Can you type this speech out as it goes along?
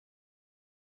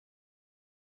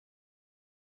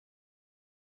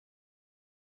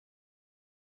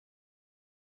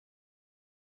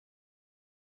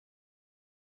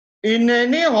In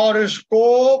any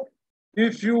horoscope,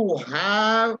 if you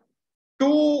have 2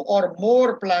 or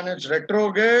more planets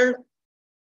retrograde,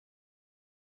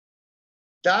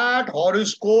 that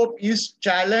horoscope is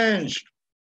challenged.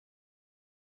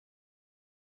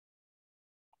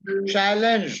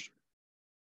 Challenged.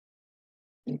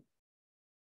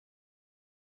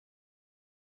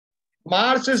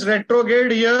 Mars is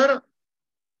retrograde here.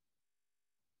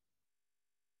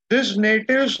 This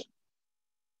native's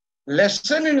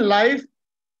lesson in life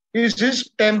is his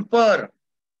temper.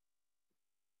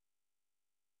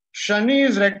 Shani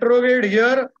is retrograde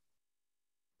here.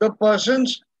 The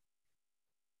person's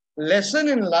lesson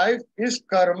in life is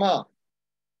karma.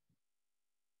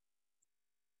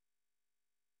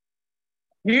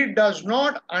 He does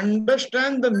not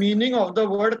understand the meaning of the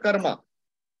word karma.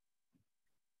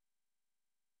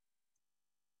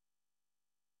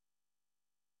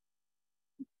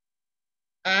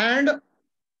 And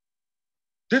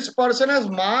this person has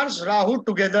Mars, Rahu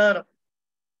together.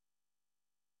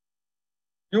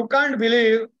 You can't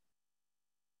believe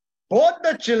both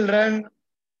the children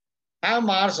have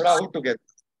Mars, Rahu together.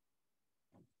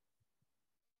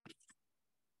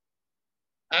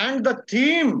 And the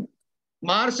theme,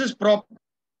 Mars is property,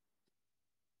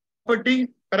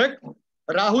 correct?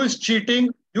 Rahu is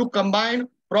cheating. You combine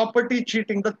property,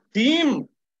 cheating. The theme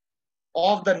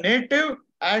of the native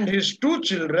and his 2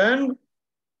 children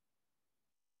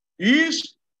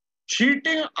is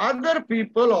cheating other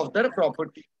people of their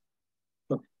property.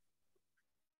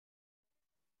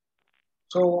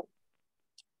 So,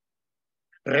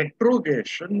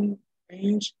 retrogression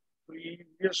means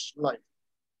previous life.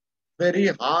 Very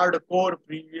hardcore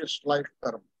previous life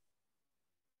karma.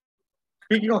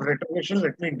 Speaking of retrogression,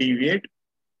 let me deviate.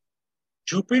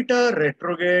 Jupiter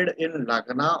retrograde in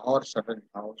Lagna or 7th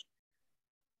house.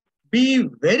 Be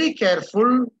very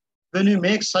careful when you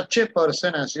make such a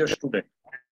person as your student.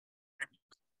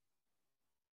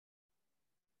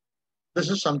 This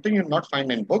is something you'll not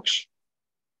find in books,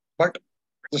 but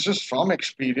this is from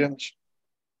experience.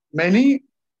 Many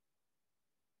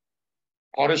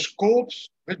horoscopes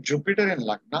with Jupiter in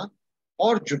Lagna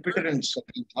or Jupiter in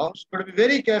 7th house, but be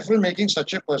very careful making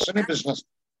such a person a business.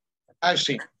 I've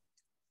seen.